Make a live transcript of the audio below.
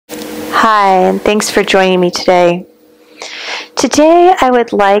Hi, and thanks for joining me today. Today, I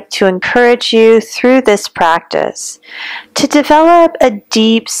would like to encourage you through this practice to develop a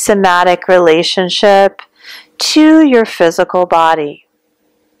deep somatic relationship to your physical body.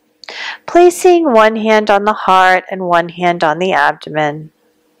 Placing one hand on the heart and one hand on the abdomen,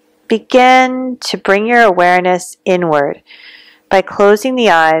 begin to bring your awareness inward by closing the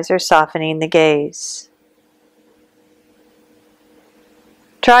eyes or softening the gaze.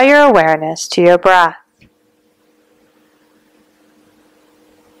 Draw your awareness to your breath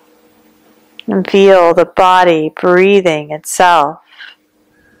and feel the body breathing itself.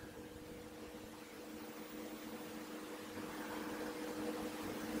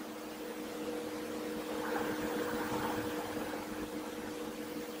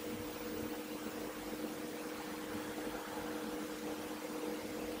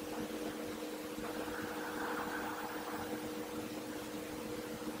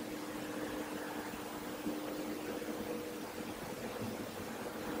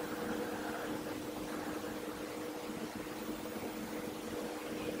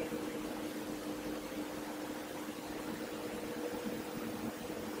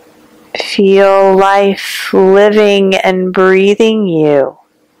 Feel life living and breathing you.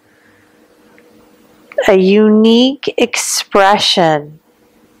 A unique expression.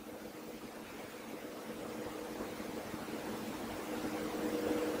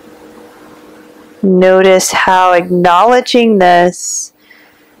 Notice how acknowledging this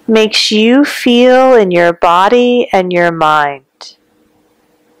makes you feel in your body and your mind.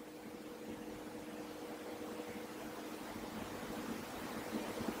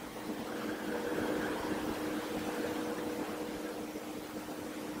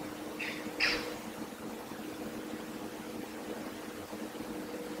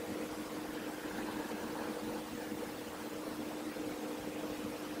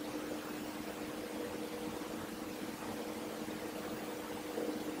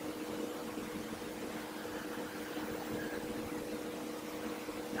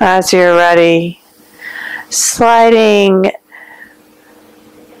 As you're ready, sliding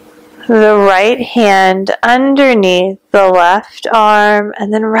the right hand underneath the left arm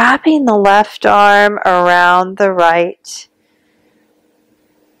and then wrapping the left arm around the right.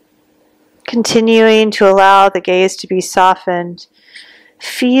 Continuing to allow the gaze to be softened.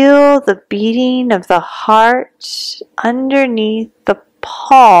 Feel the beating of the heart underneath the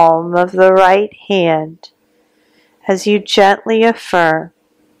palm of the right hand as you gently affirm,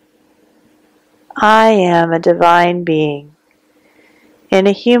 I am a divine being in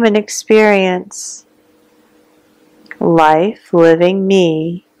a human experience, life living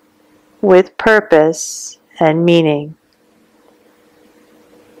me with purpose and meaning.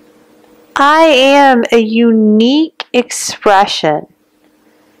 I am a unique expression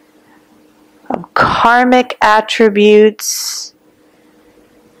of karmic attributes,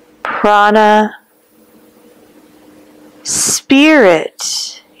 prana,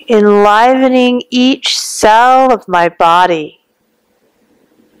 spirit, enlivening each cell of my body.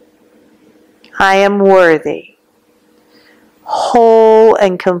 I am worthy, whole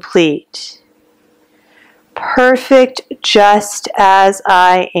and complete, perfect just as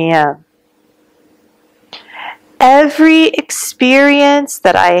I am. Every experience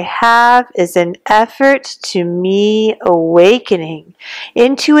that I have is an effort to me awakening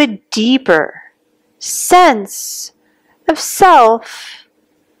into a deeper sense of self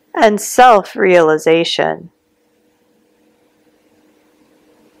and self-realization.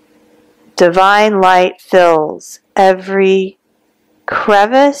 Divine light fills every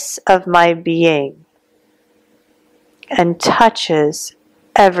crevice of my being and touches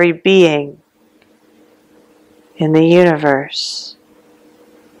every being in the universe.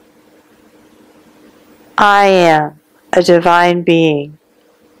 I am a divine being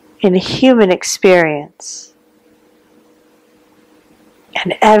in human experience.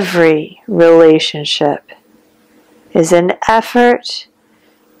 And every relationship is an effort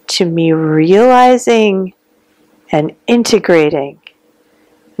to me realizing and integrating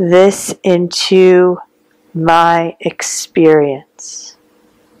this into my experience.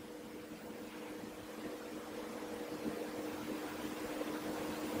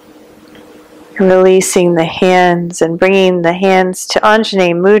 Releasing the hands and bringing the hands to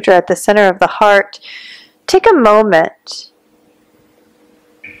Anjali Mudra at the center of the heart. Take a moment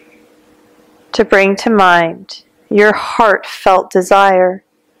to bring to mind your heartfelt desire,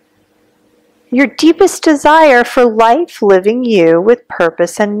 your deepest desire for life living you with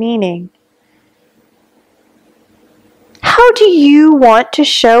purpose and meaning. How do you want to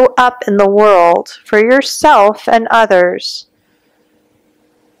show up in the world for yourself and others?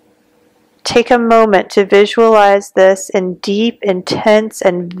 take a moment to visualize this in deep, intense,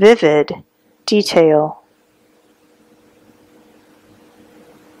 and vivid detail.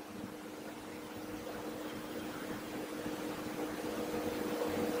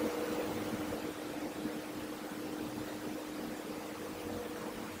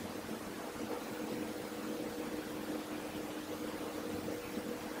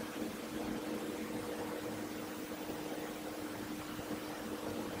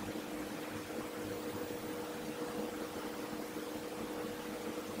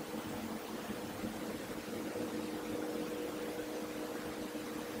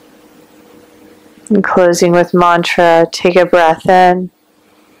 And closing with mantra, take a breath in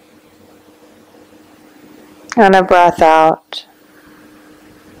and a breath out.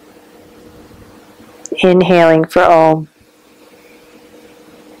 Inhaling for Om.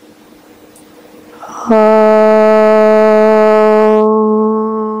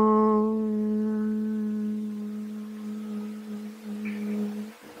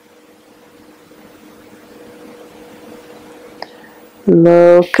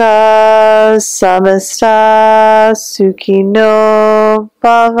 Loka samasta sukhino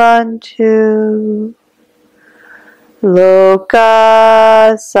bhavantu.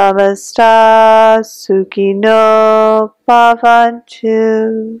 Loka samasta sukhino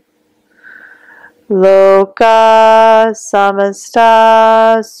bhavantu. Loka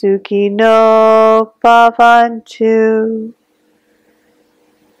samasta sukhino bhavantu.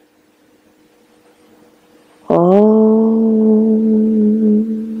 Om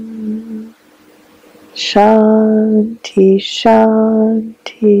Shanti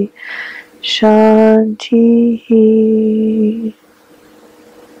Shanti Shanti.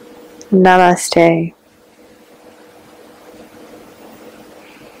 Namaste.